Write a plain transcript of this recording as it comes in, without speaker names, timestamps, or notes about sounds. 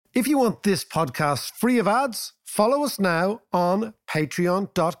If you want this podcast free of ads, follow us now on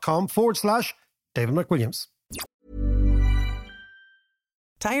patreon.com/David McWilliams.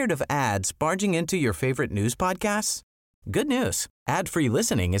 Tired of ads barging into your favorite news podcasts? Good news. Ad-free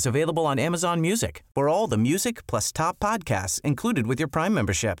listening is available on Amazon Music for all the music plus top podcasts included with your Prime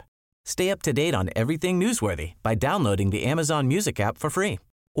membership. Stay up to date on everything newsworthy by downloading the Amazon Music app for free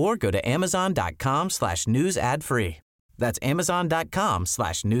or go to amazon.com/news ad free. That's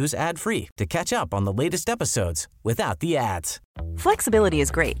amazon.com/news ad free to catch up on the latest episodes without the ads. Flexibility is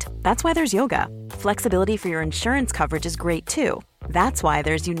great. That's why there's yoga. Flexibility for your insurance coverage is great too. That's why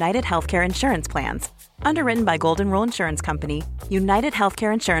there's United Healthcare Insurance Plans. Underwritten by Golden Rule Insurance Company, United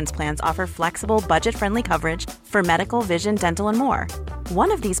Healthcare Insurance Plans offer flexible, budget-friendly coverage for medical, vision, dental, and more.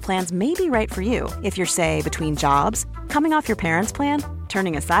 One of these plans may be right for you if you're, say, between jobs, coming off your parents' plan,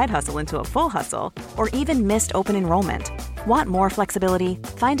 turning a side hustle into a full hustle, or even missed open enrollment. Want more flexibility?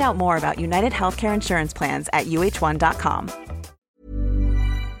 Find out more about United Healthcare Insurance Plans at uh1.com. What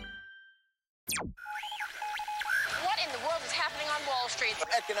in the world is happening on Wall Street?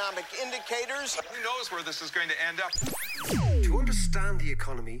 Economic indicators. Who knows where this is going to end up? To understand the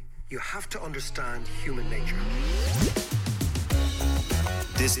economy, you have to understand human nature.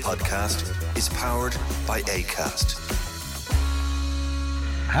 This podcast is powered by Acast.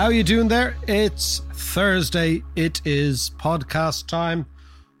 How are you doing there? It's Thursday. It is podcast time.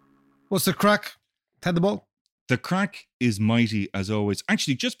 What's the crack? Ted the ball? The crack is mighty as always.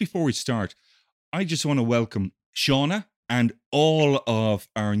 Actually, just before we start, I just want to welcome Shauna and all of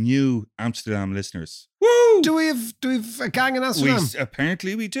our new Amsterdam listeners. Woo! Do we have a gang in Amsterdam?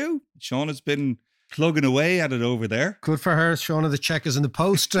 Apparently we do. Shauna's been plugging away at it over there. Good for her. Shauna, the check is in the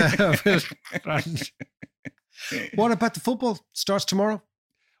post. What about the football? Starts tomorrow.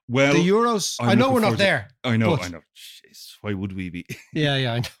 Well, the Euros. I know we're not there. I know. Jeez, why would we be? Yeah,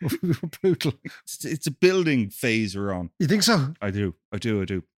 I know. We were brutal. It's a building phase we're on. You think so? I do.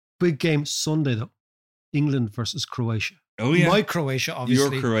 Big game Sunday, though. England versus Croatia. Oh, yeah. My Croatia,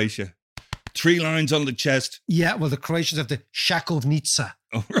 obviously. Your Croatia. 3 lines on the chest. Yeah, well, the Croatians have the Šahovnica,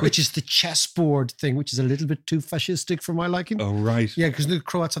 which is the chessboard thing, which is a little bit too fascistic for my liking. Oh, right. Yeah, because the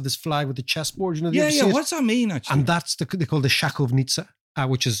Croats have this flag with the chessboard. You know, yeah. What's that mean, actually? And that's they call the Šahovnica,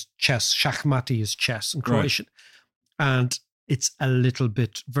 which is chess. Šachmati is chess in Croatian. Right. And it's a little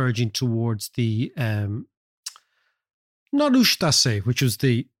bit verging towards the not Ustaše, which was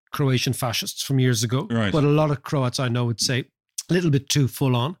the Croatian fascists from years ago. Right. But a lot of Croats I know would say a little bit too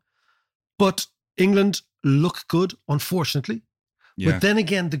full on. But England look good, unfortunately. Yeah. But then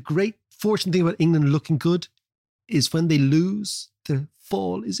again, the great fortunate thing about England looking good is when they lose, the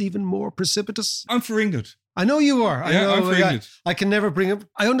fall is even more precipitous. I'm for England. I know you are. I'm for England. I can never bring up.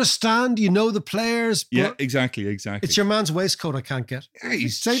 I understand, you know the players. But yeah, exactly. It's your man's waistcoat I can't get. Yeah,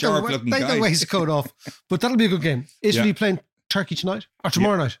 he's sharp-looking guy. Take the waistcoat off. But that'll be a good game. Italy playing Turkey tonight or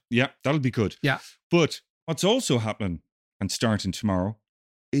tomorrow night. Yeah, that'll be good. Yeah. But what's also happening and starting tomorrow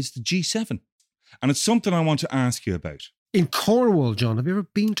is the G7. And it's something I want to ask you about. In Cornwall, John. Have you ever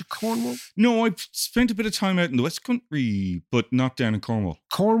been to Cornwall? No, I've spent a bit of time out in the West Country, but not down in Cornwall.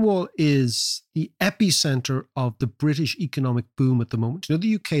 Cornwall is the epicenter of the British economic boom at the moment. You know,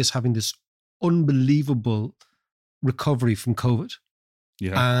 the UK is having this unbelievable recovery from COVID.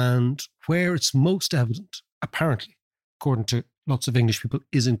 Yeah. And where it's most evident, apparently, according to lots of English people,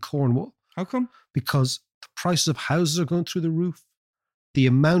 is in Cornwall. How come? Because the prices of houses are going through the roof. The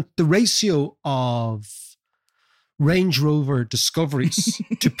ratio of Range Rover Discoveries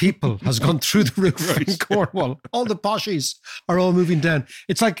to people has gone through the roof in Cornwall. All the poshies are all moving down.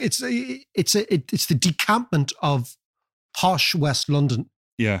 It's like it's the decampment of posh West London.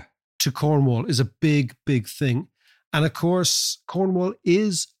 Yeah. To Cornwall is a big, big thing. And of course, Cornwall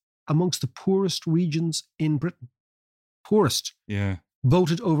is amongst the poorest regions in Britain. Poorest. Yeah.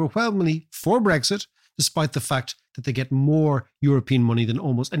 Voted overwhelmingly for Brexit, despite the fact that they get more European money than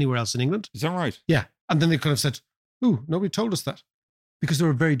almost anywhere else in England. Is that right? Yeah. And then they could have said, ooh, nobody told us that. Because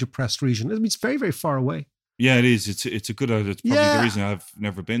they're a very depressed region. I mean, it's very, very far away. Yeah, it is. It's a good, it's probably the reason I've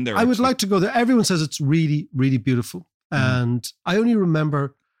never been there. I would like to go there. Everyone says it's really, really beautiful. And I only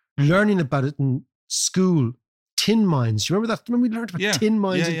remember learning about it in school. Tin mines. You remember that? Remember we learned about tin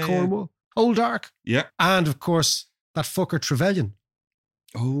mines in Cornwall? Old Ark. Yeah. And of course, that fucker Trevelyan.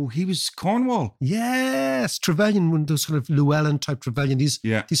 Oh, he was Cornwall. Yes, Trevelyan, one of those sort of Llewellyn type Trevelyan. These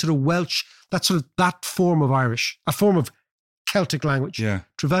sort of Welsh, that form of Irish, a form of Celtic language. Yeah.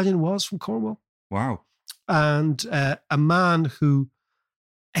 Trevelyan was from Cornwall. Wow. And a man who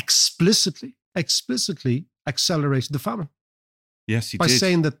explicitly accelerated the famine. Yes, he did. By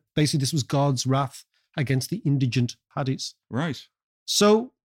saying that basically this was God's wrath against the indigent Paddies. Right.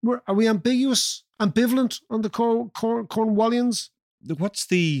 So Are we ambivalent on the Cornwallians? What's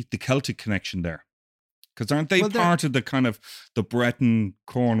the Celtic connection there? Because aren't they Well, part of the kind of the Breton,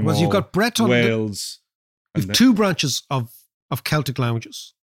 Cornwall, Well, you've got Breton, Wales? You've two branches of Celtic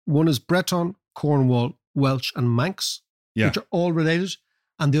languages. One is Breton, Cornwall, Welsh, and Manx, which are all related,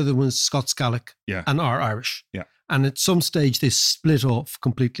 and the other one is Scots Gaelic and are Irish. Yeah. And at some stage they split off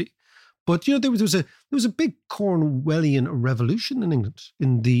completely. But you know, there was a big Cornwallian revolution in England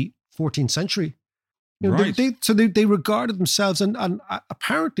in the 14th century. You know, Right. They regarded themselves, and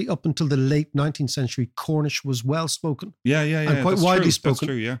apparently up until the late 19th century, Cornish was well spoken. Yeah. And quite that's widely true. spoken. That's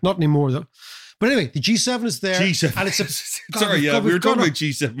true, yeah. Not anymore though. But anyway, the G7 is there. G7. And it's a Sorry, we were talking about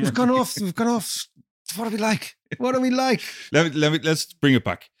G7. We've gone off. What are we like? What are we like? Let's bring it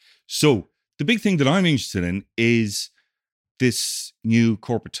back. So the big thing that I'm interested in is this new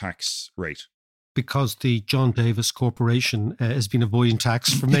corporate tax rate. Because the John Davis Corporation has been avoiding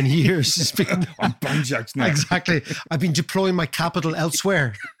tax for many years. It's been, I'm banjacks now. Exactly. I've been deploying my capital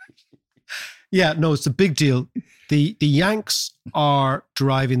elsewhere. Yeah, no, it's a big deal. The Yanks are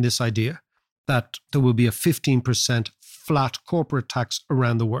driving this idea that there will be a 15% flat corporate tax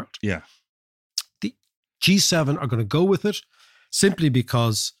around the world. Yeah. The G7 are going to go with it simply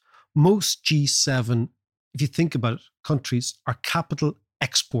because most G7, if you think about it, countries are capital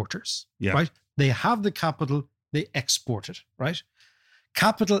exporters, right? They have the capital, they export it, right?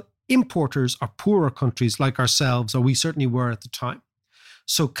 Capital importers are poorer countries like ourselves, or we certainly were at the time.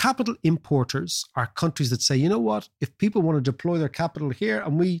 So capital importers are countries that say, you know what, if people want to deploy their capital here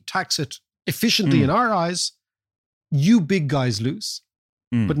and we tax it efficiently in our eyes, you big guys lose.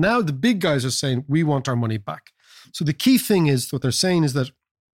 But now the big guys are saying, we want our money back. So the key thing is, what they're saying is that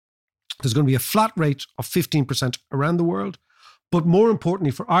there's going to be a flat rate of 15% around the world. But more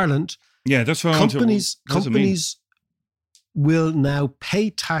importantly for Ireland, that's what companies will now pay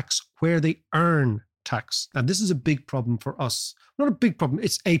tax where they earn tax. Now, this is a big problem for us. Not a big problem,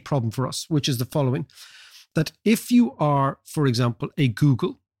 it's a problem for us, which is the following. That if you are, for example, a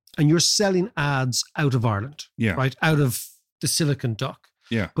Google, and you're selling ads out of Ireland, right, out of the Silicon Dock,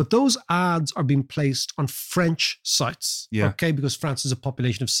 but those ads are being placed on French sites, okay, because France has a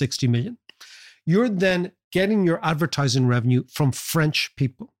population of 60 million. You're then getting your advertising revenue from French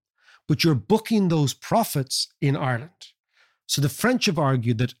people, but you're booking those profits in Ireland. So the French have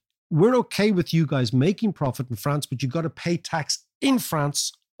argued that we're okay with you guys making profit in France, but you've got to pay tax in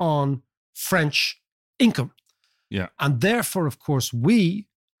France on French income. Yeah. And therefore, of course, we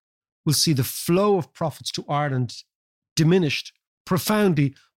will see the flow of profits to Ireland diminished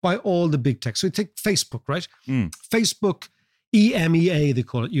profoundly by all the big tech. So take Facebook, right? Facebook, EMEA, they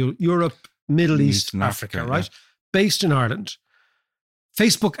call it, Europe, Middle East, and Africa, right? Based in Ireland.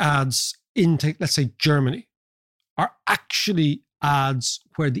 Facebook ads in, let's say, Germany are actually ads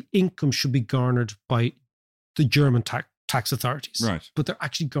where the income should be garnered by the German tax authorities. Right. But they're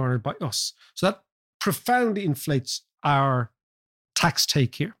actually garnered by us. So that profoundly inflates our tax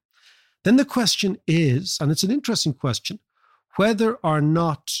take here. Then the question is, and it's an interesting question, whether or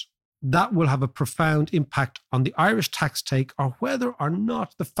not that will have a profound impact on the Irish tax take, or whether or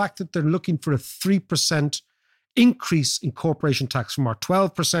not the fact that they're looking for a 3% increase in corporation tax from our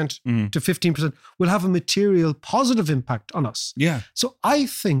 12% to 15% will have a material positive impact on us. Yeah. So I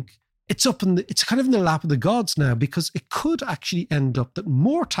think it's kind of in the lap of the gods now, because it could actually end up that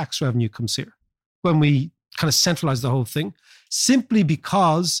more tax revenue comes here when we kind of centralize the whole thing, simply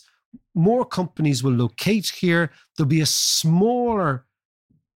because more companies will locate here. There'll be a smaller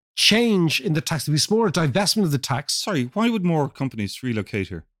change in the tax. There'll be smaller divestment of the tax. Sorry, why would more companies relocate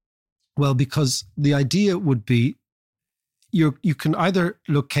here? Well, because the idea would be you can either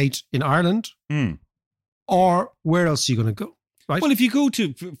locate in Ireland or where else are you going to go, right? Well, if you go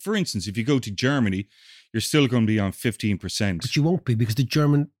to, for instance, if you go to Germany, you're still going to be on 15%. But you won't be, because the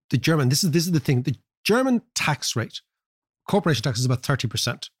German, this is the thing, the German tax rate, corporation tax is about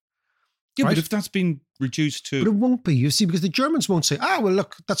 30%. Yeah, right? but if that's been reduced to... But it won't be, you see, because the Germans won't say, well,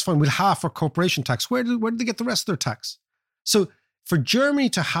 look, that's fine, we'll half our corporation tax. Where did they get the rest of their tax? So for Germany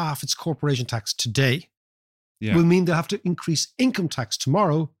to half its corporation tax today will mean they'll have to increase income tax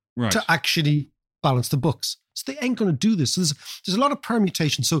tomorrow to actually balance the books. So they ain't going to do this. So there's a lot of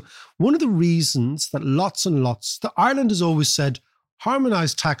permutation. So one of the reasons that lots and lots, that Ireland has always said,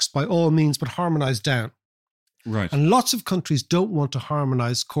 harmonise tax by all means, but harmonise down. Right. And lots of countries don't want to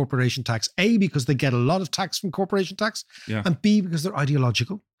harmonise corporation tax, A, because they get a lot of tax from corporation tax, and B, because they're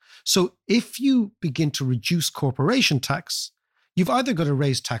ideological. So if you begin to reduce corporation tax, you've either got to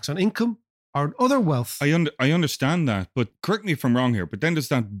raise tax on income or on other wealth. I understand that, but correct me if I'm wrong here, but then there's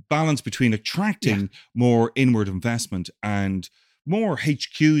that balance between attracting more inward investment and more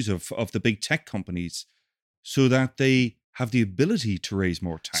HQs of the big tech companies so that they have the ability to raise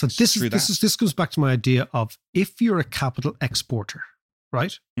more tax. So this goes back to my idea of if you're a capital exporter,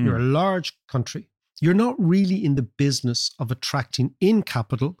 right? You're a large country. You're not really in the business of attracting in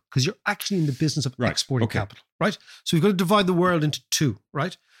capital because you're actually in the business of exporting capital, right? So we've got to divide the world into two,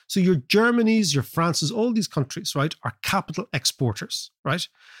 right? So your Germanys, your Frances, all these countries, right, are capital exporters, right?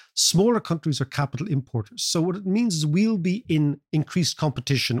 Smaller countries are capital importers. So what it means is we'll be in increased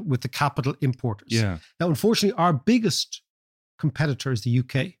competition with the capital importers. Yeah. Now, unfortunately, our biggest competitor is the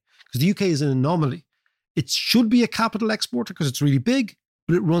UK because the UK is an anomaly. It should be a capital exporter because it's really big,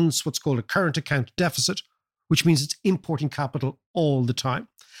 but it runs what's called a current account deficit, which means it's importing capital all the time.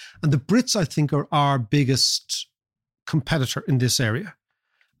 And the Brits, I think, are our biggest competitor in this area.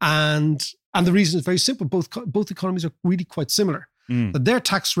 And the reason is very simple. Both economies are really quite similar. That their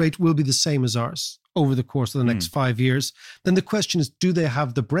tax rate will be the same as ours over the course of the next 5 years. Then the question is, do they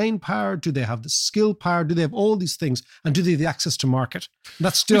have the brain power? Do they have the skill power? Do they have all these things? And do they have the access to market? And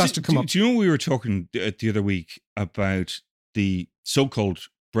that still has to come up. Do you know we were talking the other week about the so-called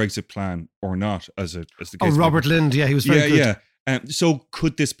Brexit plan or not as the case? Oh, Robert Lind. Yeah, he was very good. Yeah. So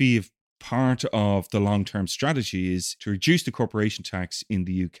could this be part of the long-term strategy is to reduce the corporation tax in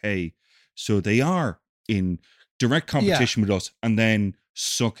the UK so they are in direct competition with us and then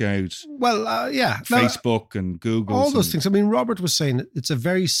suck out Facebook and Google. All those things. I mean, Robert was saying it's a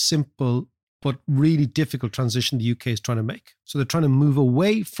very simple but really difficult transition the UK is trying to make. So they're trying to move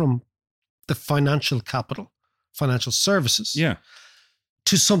away from the financial capital, financial services,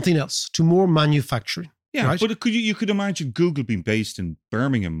 to something else, to more manufacturing. Yeah, right? But you could imagine Google being based in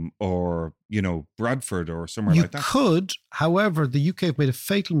Birmingham or, Bradford or somewhere like that. You could. However, the UK have made a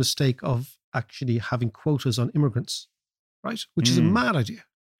fatal mistake of actually having quotas on immigrants, right? Which is a mad idea.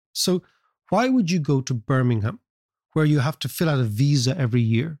 So why would you go to Birmingham where you have to fill out a visa every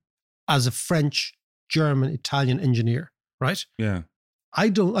year as a French, German, Italian engineer, right? Yeah. I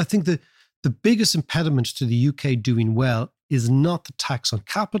think the biggest impediment to the UK doing well is not the tax on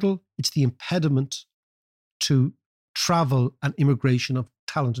capital, it's the impediment to travel and immigration of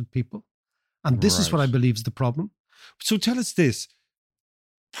talented people. And this is what I believe is the problem. So tell us this.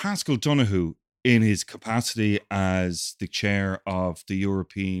 Pascal Donoghue, in his capacity as the chair of the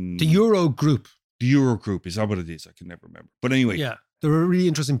Eurogroup. The Eurogroup, is that what it is? I can never remember. But anyway. Yeah. They're a really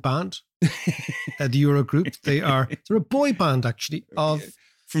interesting band. The Eurogroup. They're a boy band, actually,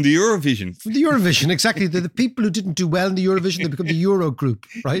 from the Eurovision. From the Eurovision, exactly. They're the people who didn't do well in the Eurovision, they become the Eurogroup,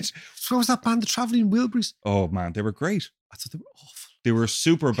 right? So what was that band, the Travelling Wilburys? Oh, man, they were great. I thought they were awful. They were a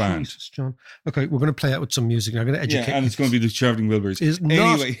super band. Jesus, John. Okay, we're going to play out with some music. I'm going to educate. Yeah, and it's going to be the Travelling Wilburys. It's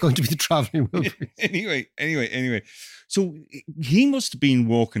not going to be the Travelling Wilburys. Anyway. So he must have been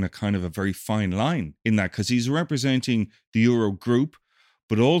walking a kind of a very fine line in that because he's representing the Eurogroup,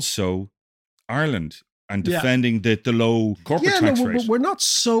 but also Ireland and defending the low corporate tax rate. We're not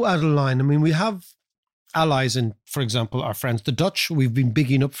so out of line. I mean, we have allies in, for example, our friends, the Dutch, we've been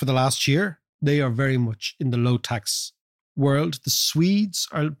bigging up for the last year. They are very much in the low tax world. The Swedes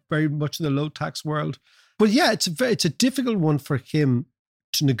are very much in the low tax world. But yeah, it's a difficult one for him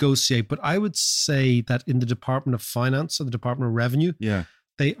to negotiate. But I would say that in the Department of Finance or the Department of Revenue,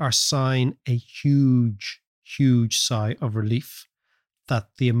 they are sighing a huge, huge sigh of relief that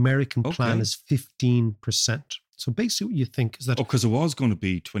the American plan is 15%. So basically what you think is that... Oh, because it was going to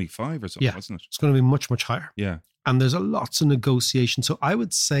be 25 or something, wasn't it? It's going to be much, much higher. Yeah. And there's lots of negotiation. So I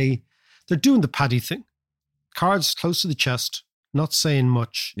would say they're doing the Paddy thing. Cards close to the chest, not saying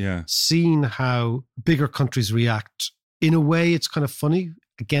much, seeing how bigger countries react. In a way, it's kind of funny.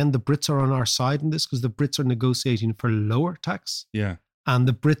 Again, the Brits are on our side in this because the Brits are negotiating for lower tax. Yeah. And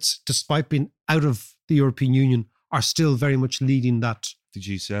the Brits, despite being out of the European Union, are still very much leading that. The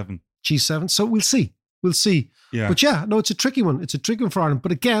G7. So we'll see. Yeah. But it's a tricky one. It's a tricky one for Ireland.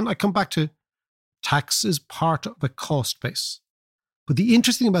 But again, I come back to tax is part of a cost base. But the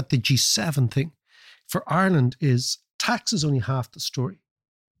interesting about the G7 thing for Ireland is tax is only half the story.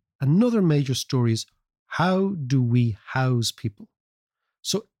 Another major story is how do we house people?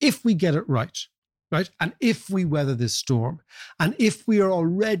 So if we get it right, and if we weather this storm, and if we are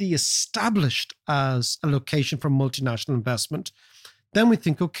already established as a location for multinational investment, then we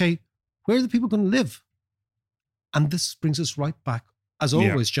think, okay, where are the people going to live? And this brings us right back, as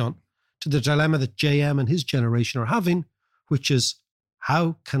always, John, to the dilemma that JM and his generation are having, which is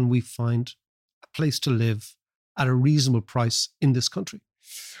how can we find a place to live at a reasonable price in this country?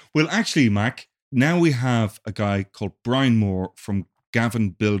 Well, actually, Mac, now we have a guy called Brian Moore from Gavin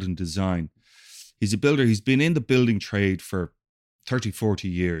Building Design. He's a builder. He's been in the building trade for 30, 40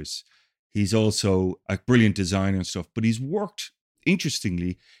 years. He's also a brilliant designer and stuff, but he's worked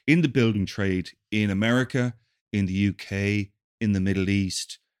interestingly, in the building trade in America, in the UK, in the Middle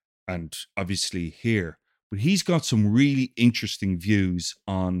East, and obviously here. But he's got some really interesting views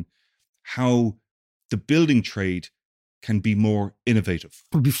on how the building trade can be more innovative.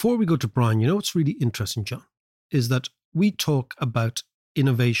 But before we go to Brian, you know what's really interesting, John, is that we talk about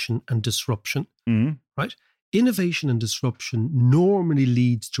innovation and disruption, right? Innovation and disruption normally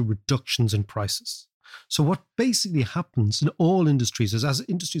leads to reductions in prices. So what basically happens in all industries is as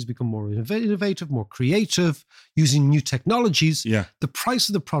industries become more innovative, more creative, using new technologies, the price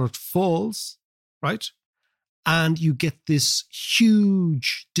of the product falls, right? And you get this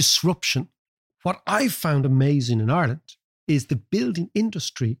huge disruption. What I found amazing in Ireland is the building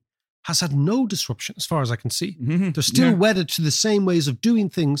industry has had no disruption as far as I can see. They're still wedded to the same ways of doing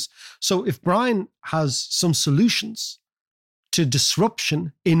things. So if Brian has some solutions to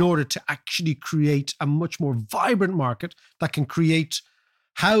disruption in order to actually create a much more vibrant market that can create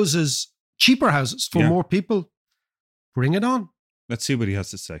houses, cheaper houses for more people, bring it on. Let's see what he has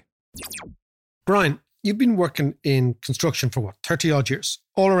to say. Brian, you've been working in construction for 30 odd years,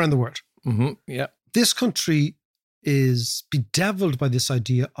 all around the world. Yeah. This country is bedeviled by this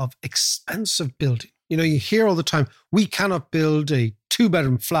idea of expensive building. You know, you hear all the time, we cannot build a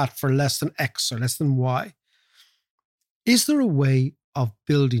 2-bedroom flat for less than X or less than Y. Is there a way of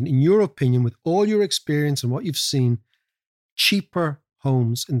building, in your opinion, with all your experience and what you've seen, cheaper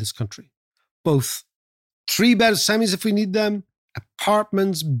homes in this country? Both 3-bed semis if we need them,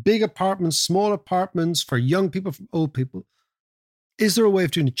 apartments, big apartments, small apartments for young people, for old people. Is there a way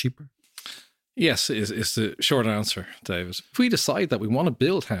of doing it cheaper? Yes, is the short answer, David. If we decide that we want to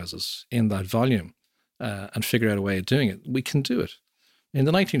build houses in that volume and figure out a way of doing it, we can do it. In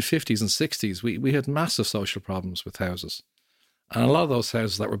the 1950s and 60s, we had massive social problems with houses. And a lot of those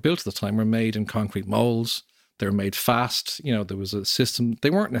houses that were built at the time were made in concrete molds. They were made fast. You know, there was a system. They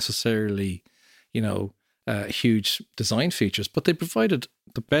weren't necessarily, huge design features, but they provided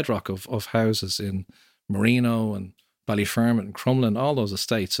the bedrock of houses in Marino and Ballyfermot and Crumlin, all those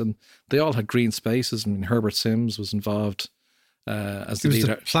estates. And they all had green spaces. I mean, Herbert Sims was involved as the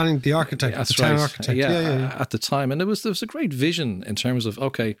leader. Planning, the architect, that's the town right. architect. Yeah, at the time. And there was a great vision in terms of,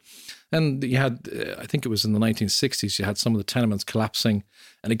 okay, and you had, I think it was in the 1960s, you had some of the tenements collapsing.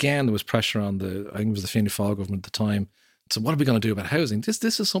 And again, there was pressure on I think it was the Fianna Fáil government at the time. So what are we going to do about housing?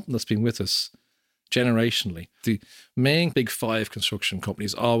 This is something that's been with us generationally. The main big 5 construction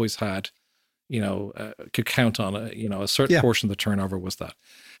companies always had, could count on a certain portion of the turnover was that.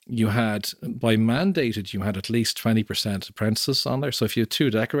 You had, by mandated, you had at least 20% apprentices on there. So if you had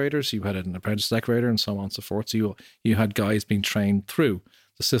 2 decorators, you had an apprentice decorator and so on and so forth. So you had guys being trained through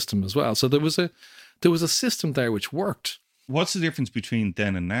the system as well. So there was a system there which worked. What's the difference between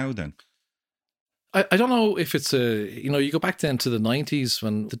then and now then? I don't know if it's you go back then to the 90s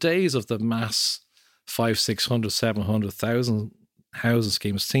when the days of the mass 500, 600, 700,000 housing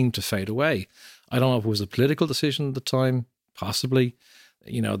schemes seemed to fade away. I don't know if it was a political decision at the time, possibly,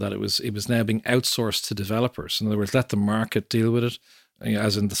 that it was now being outsourced to developers. In other words, let the market deal with it,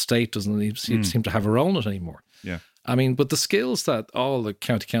 as in the state doesn't seem to have a role in it anymore. Yeah. I mean, but the skills that all the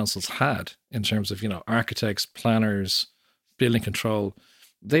county councils had in terms of, architects, planners, building control,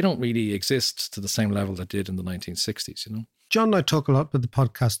 they don't really exist to the same level that did in the 1960s, John and I talk a lot about the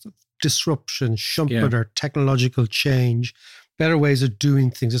podcast of disruption, Schumpeter, technological change, better ways of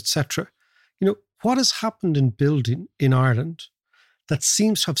doing things, etc. What has happened in building in Ireland that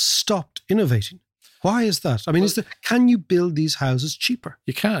seems to have stopped innovating? Why is that? I mean, can you build these houses cheaper?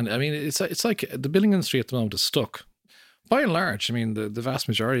 You can. I mean, it's like the building industry at the moment is stuck. By and large, I mean, the vast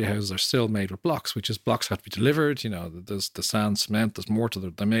majority of houses are still made with blocks, which is blocks have to be delivered. There's the sand, cement, there's more to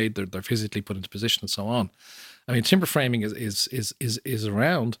them. They're made, they're physically put into position and so on. I mean, timber framing is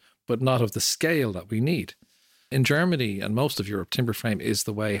around, but not of the scale that we need. In Germany and most of Europe, timber frame is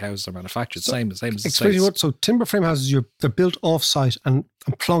the way houses are manufactured, same as the States. So timber frame houses, they're built off-site and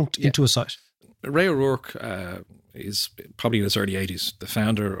plonked into a site. Ray O'Rourke is probably in his early 80s, the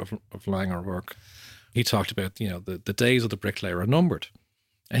founder of Lang O'Rourke. He talked about, the days of the bricklayer are numbered.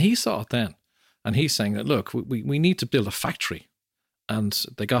 And he saw it then. And he's saying that, look, we need to build a factory. And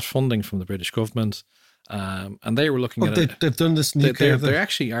they got funding from the British government. And they were looking at it. They've done this in the UK. They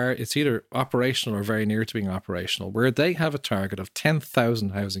actually are, it's either operational or very near to being operational, where they have a target of 10,000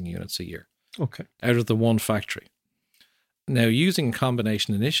 housing units a year. Okay. Out of the one factory. Now, using a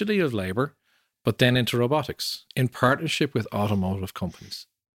combination initially of labour, but then into robotics in partnership with automotive companies.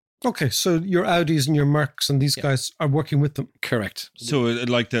 Okay, so your Audis and your Mercs and these guys are working with them. Correct. So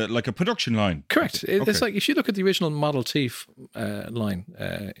like a production line. Correct. It's like if you look at the original Model T line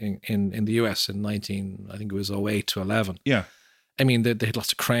in the US in 08 to 11. Yeah. I mean, they had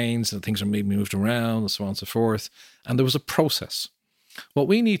lots of cranes and things are maybe moved around and so on and so forth. And there was a process. What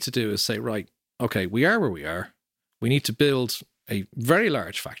we need to do is say, right, okay, we are where we are. We need to build a very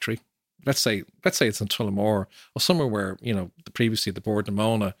large factory. Let's say it's in Tullamore or somewhere where, previously the Bord na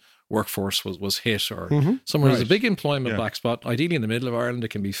Móna workforce was hit, or somewhere there's a big employment black spot. Ideally in the middle of Ireland, it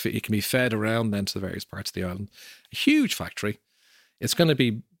can be fed around then to the various parts of the island. A huge factory. It's going to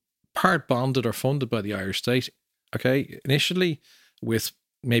be part bonded or funded by the Irish state. Okay, initially with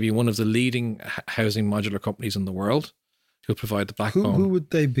maybe one of the leading housing modular companies in the world who'll provide the backbone. Who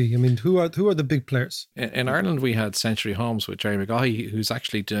would they be? I mean, who are the big players? In Ireland, we had Century Homes with Jerry McGaughey, who's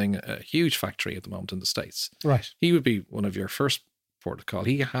actually doing a huge factory at the moment in the States. Right. He would be one of your first port of call.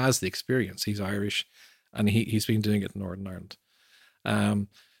 He has the experience. He's Irish, and he's been doing it in Northern Ireland.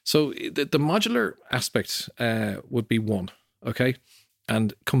 So the modular aspect would be one, okay?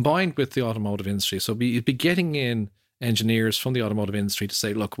 And combined with the automotive industry. So you'd be getting in engineers from the automotive industry to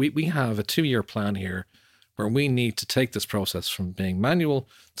say, look, we have a 2-year plan here where we need to take this process from being manual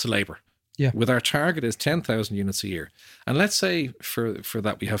to labor. Yeah. With our target is 10,000 units a year. And let's say for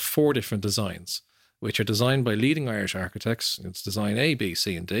that we have 4 different designs, which are designed by leading Irish architects. It's design A, B,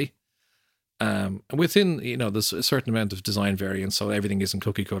 C, and D. Within, there's a certain amount of design variance, so everything isn't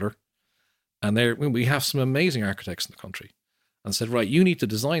cookie cutter. And we have some amazing architects in the country. And said, right, you need to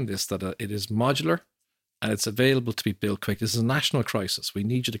design this, that it is modular and it's available to be built quick. This is a national crisis. We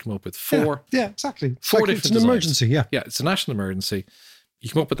need you to come up with 4. Yeah, exactly. Four different it's an designs. Emergency, yeah. Yeah, it's a national emergency. You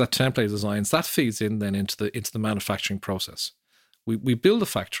come up with that template of designs. That feeds in then into the manufacturing process. We build a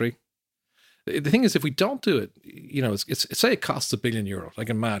factory. The thing is, if we don't do it, it's say it costs €1 billion, like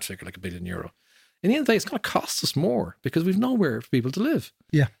a mad figure, like €1 billion. In the end of the day, it's going to cost us more because we've nowhere for people to live.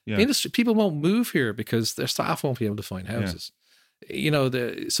 Yeah. Industry, people won't move here because their staff won't be able to find houses. Yeah.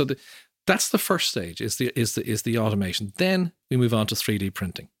 That's the first stage is the automation. Then we move on to 3D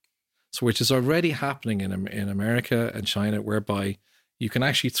printing, so which is already happening in America and China, whereby you can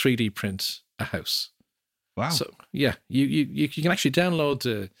actually 3D print a house. Wow! So yeah, you can actually download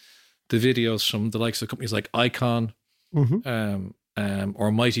the videos from the likes of companies like Icon,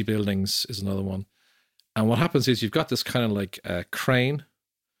 or Mighty Buildings is another one. And what happens is you've got this kind of like crane,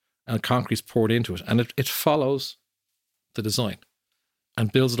 and concrete's poured into it, and it follows the design and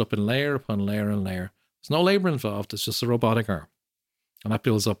builds it up in layer upon layer and layer. There's no labor involved. It's just a robotic arm. And that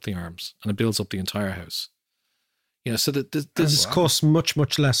builds up the arms and it builds up the entire house. So this costs much,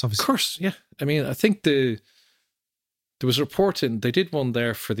 much less, obviously. Of course, yeah. I mean, I think there was a report they did one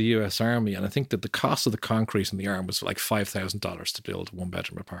there for the US Army, and I think that the cost of the concrete in the arm was like $5,000 to build a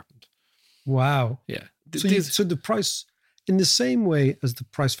 1-bedroom apartment. Wow. Yeah. So the price, in the same way as the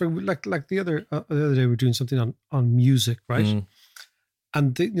price for like the other day we were doing something on music, right? Mm.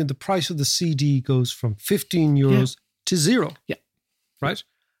 And the price of the CD goes from €15 to €0. Yeah. Right?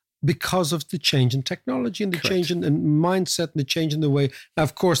 Because of the change in technology and the change in mindset and the change in the way. Now,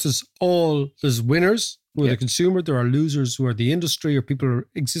 of course, there's winners who are the consumer. There are losers who are the industry or people who are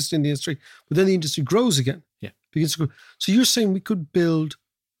existing in the industry. But then the industry grows again. Yeah. So you're saying we could build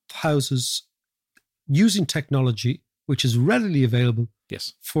houses using technology, which is readily available.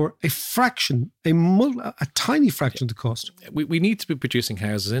 Yes. For a fraction, a tiny fraction of the cost. We need to be producing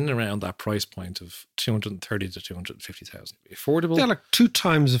houses in and around that price point of 230 to 250,000. Affordable. Yeah, like 2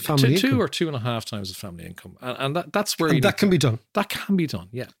 times a family income. 2 or 2.5 times a family income. And that's where that can be done. That can be done,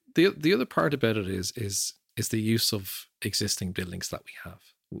 yeah. The other part about it is the use of existing buildings that we have.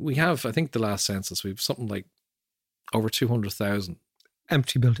 We have, I think the last census, we have something like over 200,000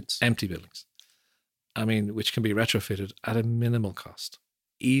 empty buildings. I mean, which can be retrofitted at a minimal cost,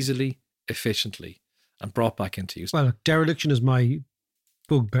 easily, efficiently, and brought back into use. Well, dereliction is my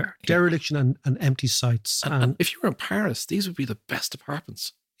bugbear. Yeah. Dereliction and empty sites. And if you were in Paris, these would be the best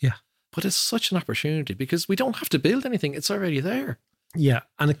apartments. Yeah. But it's such an opportunity because we don't have to build anything. It's already there. Yeah,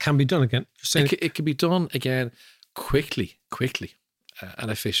 and it can be done again. It can be done again quickly, and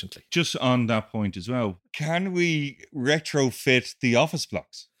efficiently. Just on that point as well, can we retrofit the office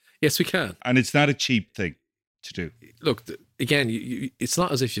blocks? Yes, we can. And it's not a cheap thing to do. Look, again, it's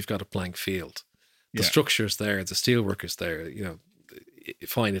not as if you've got a blank field. The structure's there, the steelwork is there,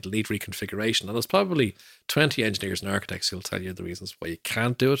 fine, it'll need reconfiguration. And there's probably 20 engineers and architects who'll tell you the reasons why you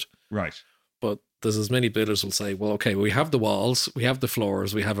can't do it. Right. But there's as many builders who'll say, well, okay, we have the walls, we have the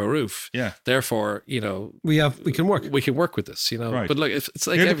floors, we have a roof. Yeah. Therefore, we can work. We can work with this, Right. But like, it's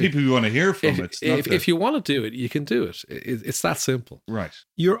like the people you want to hear from. If you want to do it, you can do it. It's that simple. Right.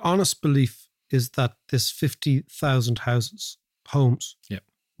 Your honest belief is that this 50,000 homes,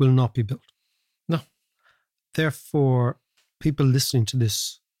 will not be built. No. Therefore, people listening to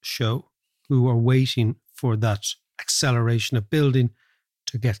this show who are waiting for that acceleration of building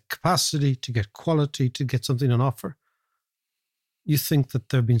to get capacity, to get quality, to get something on offer. You think that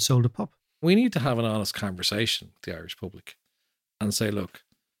they're being sold a pup? We need to have an honest conversation with the Irish public and say, look,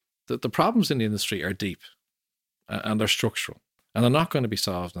 the problems in the industry are deep and they're structural, and they're not going to be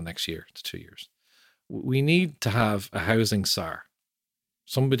solved in the next year to 2 years. We need to have a housing czar,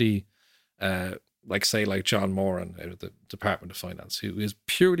 somebody like John Moran out of the Department of Finance, who is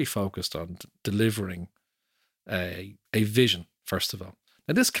purely focused on delivering a vision, first of all.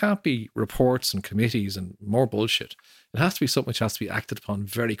 Now, this can't be reports and committees and more bullshit. It has to be something which has to be acted upon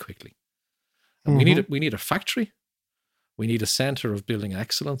very quickly. And we need a factory. We need a center of building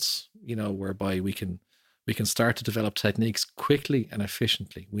excellence, whereby we can start to develop techniques quickly and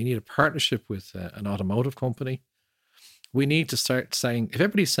efficiently. We need a partnership with an automotive company. We need to start saying, if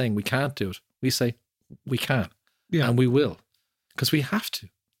everybody's saying we can't do it, we say we can. Yeah. And we will, because we have to.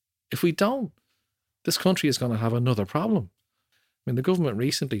 If we don't, this country is going to have another problem. I mean, the government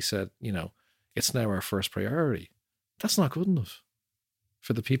recently said, it's now our first priority. That's not good enough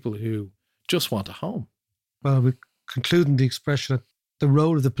for the people who just want a home. Well, we're concluding the expression that the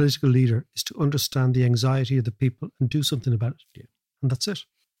role of the political leader is to understand the anxiety of the people and do something about it. Yeah. And that's it.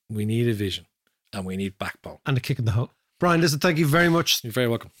 We need a vision and we need backbone. And a kick in the hole. Brian, listen, thank you very much. You're very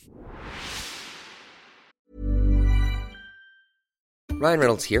welcome. Ryan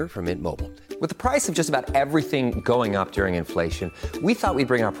Reynolds here from Mint Mobile. With the price of just about everything going up during inflation, we thought we'd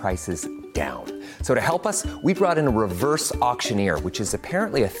bring our prices down. So to help us, we brought in a reverse auctioneer, which is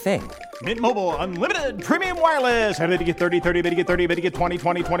apparently a thing. Mint Mobile Unlimited Premium Wireless. How to get 30, 30, bit to get 30, bit to get 20,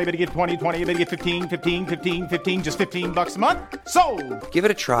 20, 20, bit to get 20, 20, bit to get 15, 15, 15, 15, just $15 a month? Sold! Give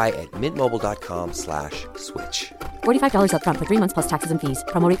it a try at mintmobile.com/switch. $45 up front for 3 months plus taxes and fees.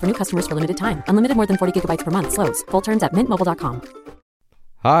 Promo rate for new customers for limited time. Unlimited more than 40 gigabytes per month. Slows full terms at mintmobile.com.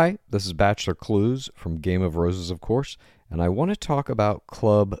 Hi, this is Bachelor Clues from Game of Roses, of course, and I want to talk about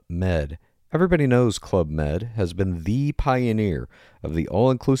Club Med. Everybody knows Club Med has been the pioneer of the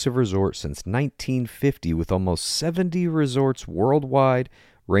all-inclusive resort since 1950, with almost 70 resorts worldwide,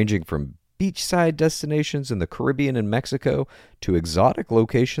 ranging from beachside destinations in the Caribbean and Mexico to exotic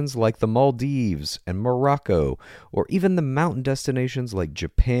locations like the Maldives and Morocco, or even the mountain destinations like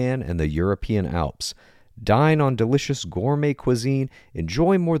Japan and the European Alps. Dine on delicious gourmet cuisine,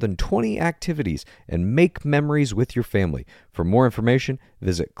 enjoy more than 20 activities, and make memories with your family. For more information,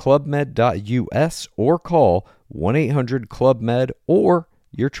 visit clubmed.us or call 1-800-CLUB-MED or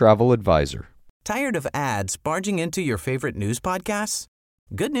your travel advisor. Tired of ads barging into your favorite news podcasts?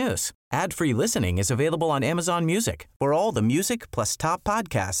 Good news. Ad-free listening is available on Amazon Music for all the music plus top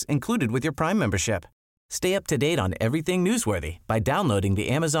podcasts included with your Prime membership. Stay up to date on everything newsworthy by downloading the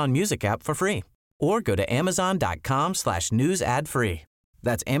Amazon Music app for free. Or go to amazon.com/news ad free.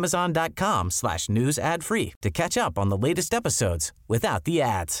 That's amazon.com/news ad free to catch up on the latest episodes without the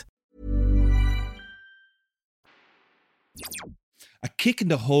ads. A kick in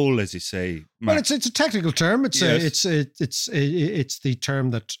the hole, as you say, Matt. Well, it's a technical term. It's the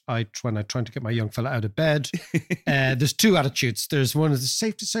term that when I'm trying to get my young fella out of bed. There's two attitudes. There's one is the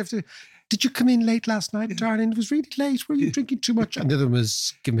safety. Did you come in late last night, darling? It was really late. Were you drinking too much? And the other one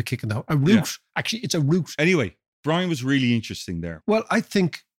was give him a kick in the hole. A route. Yeah. Actually, it's a route. Anyway, Brian was really interesting there. Well, I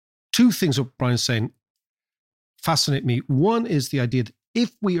think two things what Brian's saying fascinate me. One is the idea that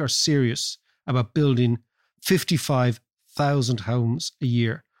if we are serious about building 55,000 homes a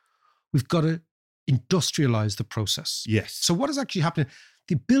year, we've got to industrialize the process. Yes. So what is actually happening?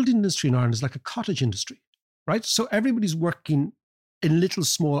 The building industry in Ireland is like a cottage industry, right? So everybody's working in little,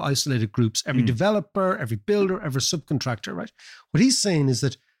 small, isolated groups, every developer, every builder, every subcontractor, right? What he's saying is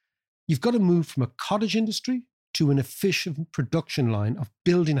that you've got to move from a cottage industry to an efficient production line of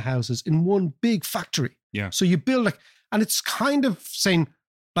building houses in one big factory. Yeah. So you build and it's kind of saying,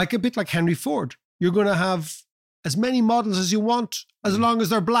 like a bit like Henry Ford, you're going to have as many models as you want, as long as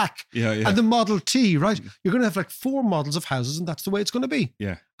they're black. Yeah. And the Model T, right? You're going to have 4 models of houses, and that's the way it's going to be.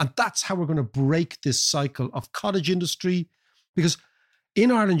 Yeah. And that's how we're going to break this cycle of cottage industry, because in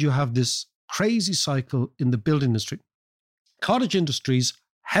Ireland, you have this crazy cycle in the building industry. Cottage industries,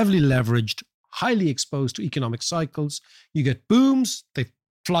 heavily leveraged, highly exposed to economic cycles. You get booms, they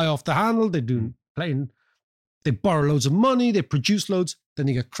fly off the handle, they borrow loads of money, they produce loads, then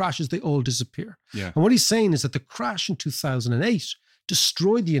you get crashes, they all disappear. Yeah. And what he's saying is that the crash in 2008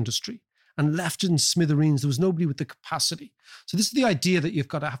 destroyed the industry and left it in smithereens. There was nobody with the capacity. So this is the idea that you've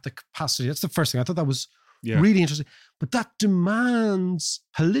got to have the capacity. That's the first thing. I thought that was really interesting. But that demands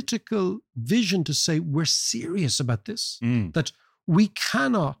political vision to say we're serious about this, that we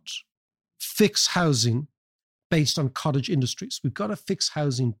cannot fix housing based on cottage industries. We've got to fix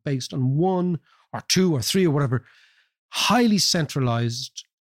housing based on 1 or 2 or 3 or whatever. highly centralized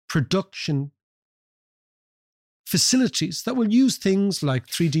production facilities that will use things like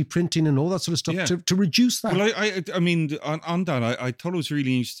 3D printing and all that sort of stuff to reduce that. Well, I mean, on that, I thought it was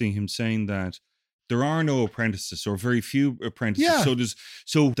really interesting him saying that there are no apprentices or very few apprentices. Yeah.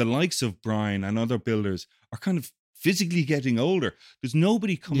 So the likes of Brian and other builders are kind of physically getting older. There's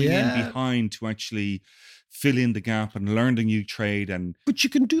nobody coming in behind to actually fill in the gap and learn the new trade. But you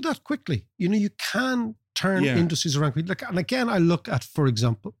can do that quickly. You can turn industries around quickly. And again, I look at, for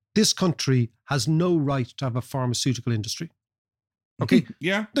example, this country has no right to have a pharmaceutical industry. Okay?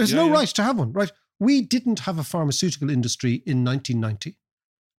 There's no right to have one, right? We didn't have a pharmaceutical industry in 1990.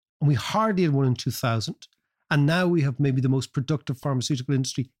 And we hardly had one in 2000. And now we have maybe the most productive pharmaceutical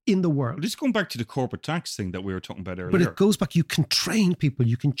industry in the world. Just going back to the corporate tax thing that we were talking about earlier. But it goes back, you can train people,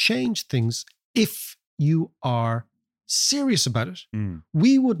 you can change things if you are serious about it.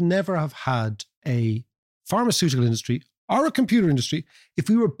 We would never have had a pharmaceutical industry or a computer industry if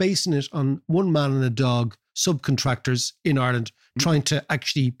we were basing it on one man and a dog subcontractors in Ireland trying to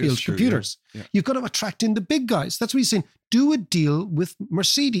actually build computers. You've got to attract in the big guys. That's what he's saying. Do a deal with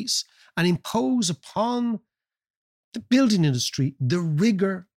Mercedes and impose upon the building industry the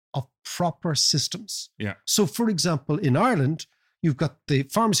rigor of proper systems. So, for example, in Ireland, you've got the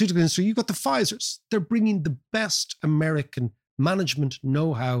pharmaceutical industry, you've got the Pfizers. They're bringing the best American management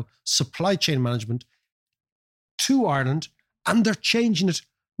know-how, supply chain management to Ireland, and they're changing it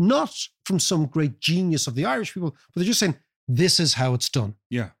not from some great genius of the Irish people, but they're just saying, this is how it's done.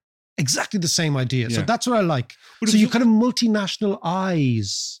 Exactly the same idea. So that's what I like. So you kind of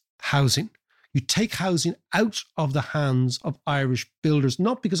multinationalize housing. You take housing out of the hands of Irish builders,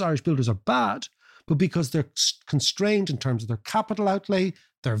 not because Irish builders are bad, but because they're constrained in terms of their capital outlay,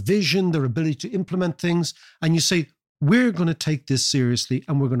 their vision, their ability to implement things. And you say, we're going to take this seriously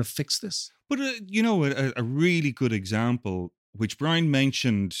and we're going to fix this. But, a really good example, which Brian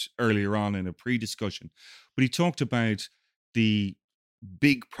mentioned earlier on in a pre-discussion, but he talked about the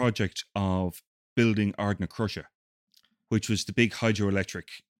big project of building Ardnacrusha, which was the big hydroelectric.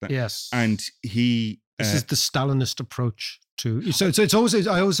 Yes. And he... This is the Stalinist approach to... So it's always...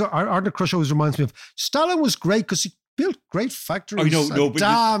 Ardnacrusha always reminds me of... Stalin was great because he built great factories and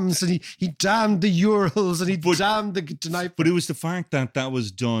dams, and he dammed the Urals and he dammed the Dnieper. But it was the fact that that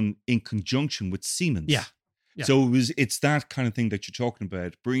was done in conjunction with Siemens. Yeah. So it's that kind of thing that you're talking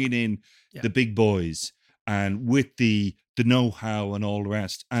about, bringing in the big boys and with the know-how and all the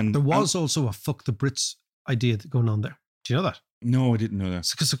rest. And there was also a fuck the Brits idea going on there. Do you know that? No, I didn't know that.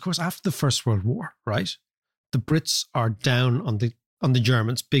 Because, of course, after the First World War, right, the Brits are down on the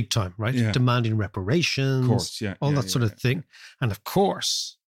Germans big time, right? Demanding reparations, of course, all that sort of thing. And, of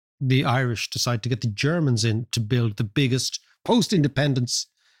course, the Irish decide to get the Germans in to build the biggest post-independence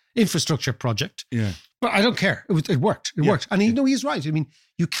infrastructure project. But I don't care. It worked. It worked. And he's right. I mean,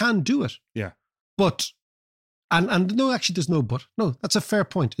 you can do it. But, and no, actually, there's no but. No, that's a fair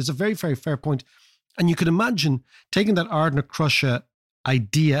point. It's a very, very fair point. And you could imagine taking that Ardnacrusha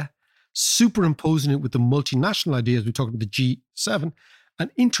idea, superimposing it with the multinational ideas we talked about, the G7,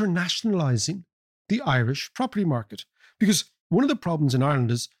 and internationalizing the Irish property market. Because one of the problems in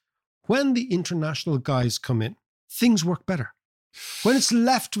Ireland is when the international guys come in, things work better. When it's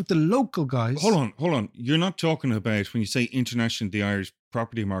left with the local guys... Hold on. You're not talking about, when you say international, the Irish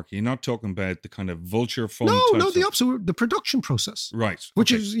property market, you're not talking about the kind of vulture fund No, the opposite. The production process. Right.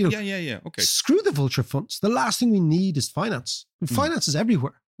 Which is, Okay. Screw the vulture funds. The last thing we need is finance. Finance is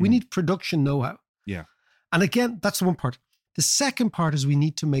everywhere. We need production know-how. Yeah. And again, that's the one part. The second part is we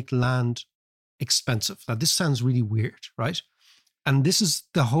need to make land expensive. Now, this sounds really weird, right? And this is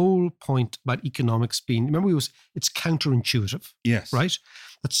the whole point about economics being, remember, it's counterintuitive. Yes. Right?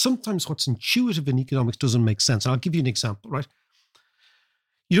 That sometimes what's intuitive in economics doesn't make sense. And I'll give you an example, right?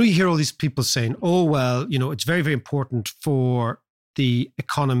 You hear all these people saying, oh, well, it's very, very important for the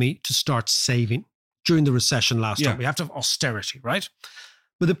economy to start saving during the recession last time. We have to have austerity, right?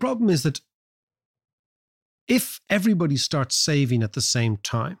 But the problem is that if everybody starts saving at the same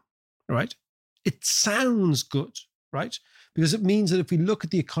time, right, it sounds good, right? Because it means that if we look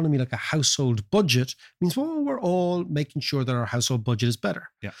at the economy like a household budget, it means, well, we're all making sure that our household budget is better.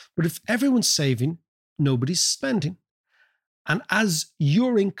 But if everyone's saving, nobody's spending. And as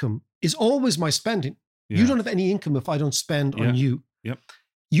your income is always my spending, you don't have any income if I don't spend on you.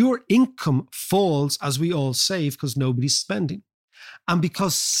 Your income falls as we all save because nobody's spending. And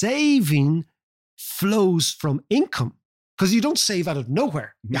because saving flows from income, because you don't save out of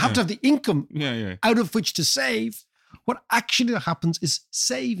nowhere. You have to have the income out of which to save. What actually happens is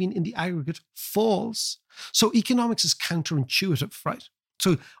saving in the aggregate falls. So economics is counterintuitive, right?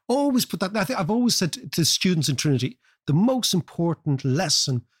 So always put that. I think I've always said to students in Trinity, the most important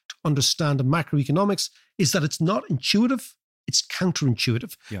lesson to understand in macroeconomics is that it's not intuitive, it's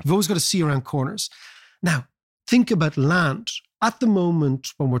counterintuitive. Yeah. You've always got to see around corners. Now, think about land. At the moment,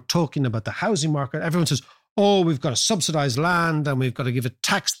 when we're talking about the housing market, everyone says, oh, we've got to subsidize land and we've got to give it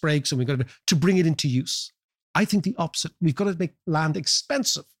tax breaks and we've got to bring it into use. I think the opposite. We've got to make land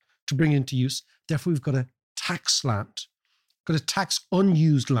expensive to bring it into use. Therefore, we've got to tax land. Got to tax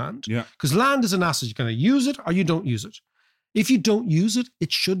unused land. Yeah. Because land is an asset. You're going to use it or you don't use it. If you don't use it,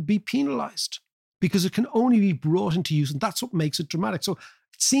 it should be penalized because it can only be brought into use. And that's what makes it dramatic. So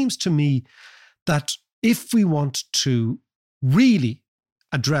it seems to me that if we want to really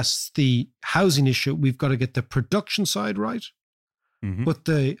address the housing issue, we've got to get the production side right. Mm-hmm. But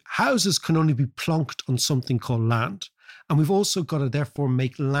the houses can only be plonked on something called land. And we've also got to therefore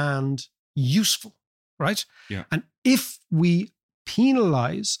make land useful, right? Yeah. And if we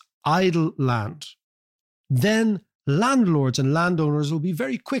penalize idle land, then landlords and landowners will be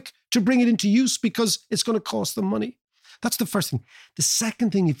very quick to bring it into use because it's going to cost them money. That's the first thing. The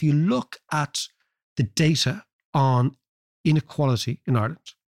second thing, if you look at the data on inequality in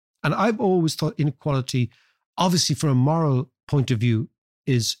Ireland, and I've always thought inequality, obviously from a moral point of view,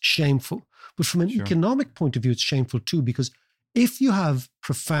 is shameful. But from an economic point of view, it's shameful too, because if you have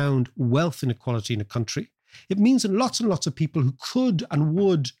profound wealth inequality in a country, it means that lots and lots of people who could and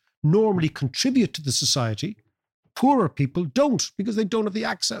would normally contribute to the society, poorer people don't because they don't have the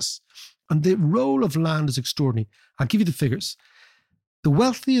access. And the role of land is extraordinary. I'll give you the figures. The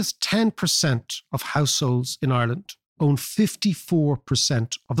wealthiest 10% of households in Ireland own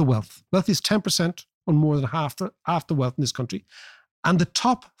 54% of the wealth. Wealthiest 10% own more than half the wealth in this country. And the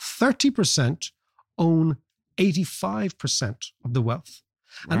top 30% own 85% of the wealth.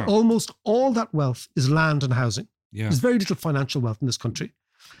 Wow. And almost all that wealth is land and housing. Yeah. There's very little financial wealth in this country.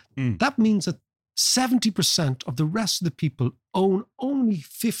 That means that 70% of the rest of the people own only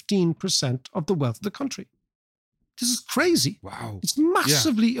 15% of the wealth of the country. This is crazy. Wow. It's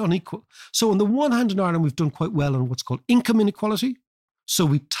massively unequal. So on the one hand, in Ireland, we've done quite well on what's called income inequality. So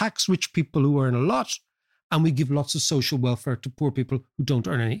we tax rich people who earn a lot, and we give lots of social welfare to poor people who don't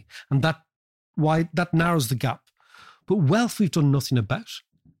earn any. And that narrows the gap. But wealth we've done nothing about.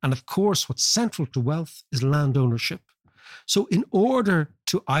 And of course, what's central to wealth is land ownership. So in order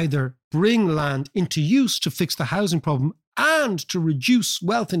to either bring land into use to fix the housing problem and to reduce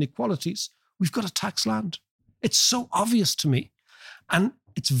wealth inequalities, we've got to tax land. It's so obvious to me. And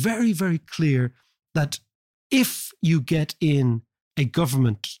it's very, very clear that if you get in a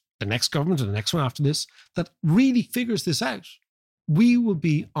government, the next government or the next one after this, that really figures this out, we will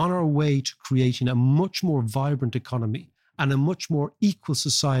be on our way to creating a much more vibrant economy and a much more equal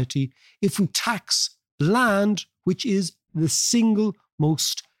society if we tax land, which is the single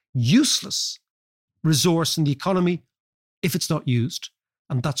most useless resource in the economy if it's not used.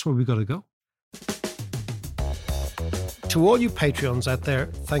 And that's where we've got to go. To all you Patreons out there,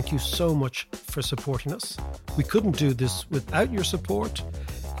 thank you so much for supporting us. We couldn't do this without your support.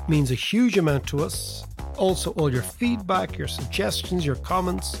 It means a huge amount to us. Also, all your feedback, your suggestions, your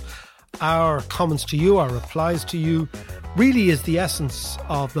comments, our comments to you, our replies to you, really is the essence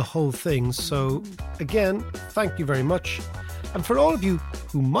of the whole thing. So again, thank you very much. And for all of you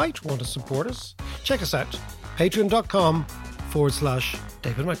who might want to support us, check us out,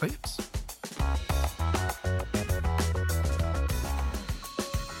 patreon.com/David McWilliams.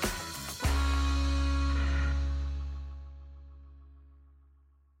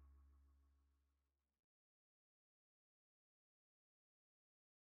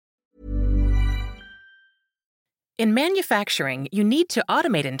 In manufacturing, you need to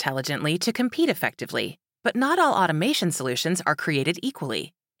automate intelligently to compete effectively. But not all automation solutions are created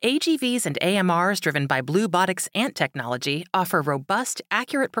equally. AGVs and AMRs driven by Bluebotics Ant technology offer robust,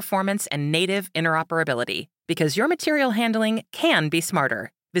 accurate performance and native interoperability. Because your material handling can be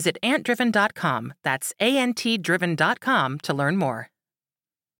smarter. Visit antdriven.com, that's ANTdriven.com to learn more.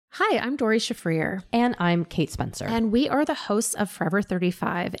 Hi, I'm Dori Shafrir. And I'm Kate Spencer. And we are the hosts of Forever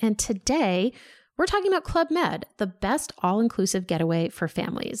 35. And today, we're talking about Club Med, the best all-inclusive getaway for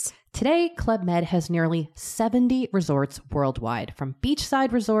families. Today, Club Med has nearly 70 resorts worldwide, from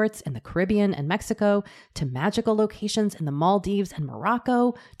beachside resorts in the Caribbean and Mexico, to magical locations in the Maldives and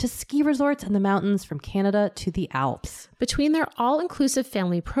Morocco, to ski resorts in the mountains from Canada to the Alps. Between their all-inclusive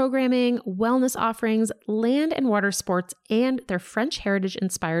family programming, wellness offerings, land and water sports, and their French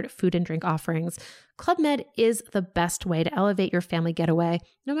heritage-inspired food and drink offerings, Club Med is the best way to elevate your family getaway,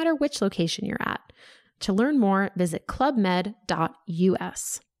 no matter which location you're at. To learn more, visit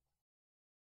clubmed.us.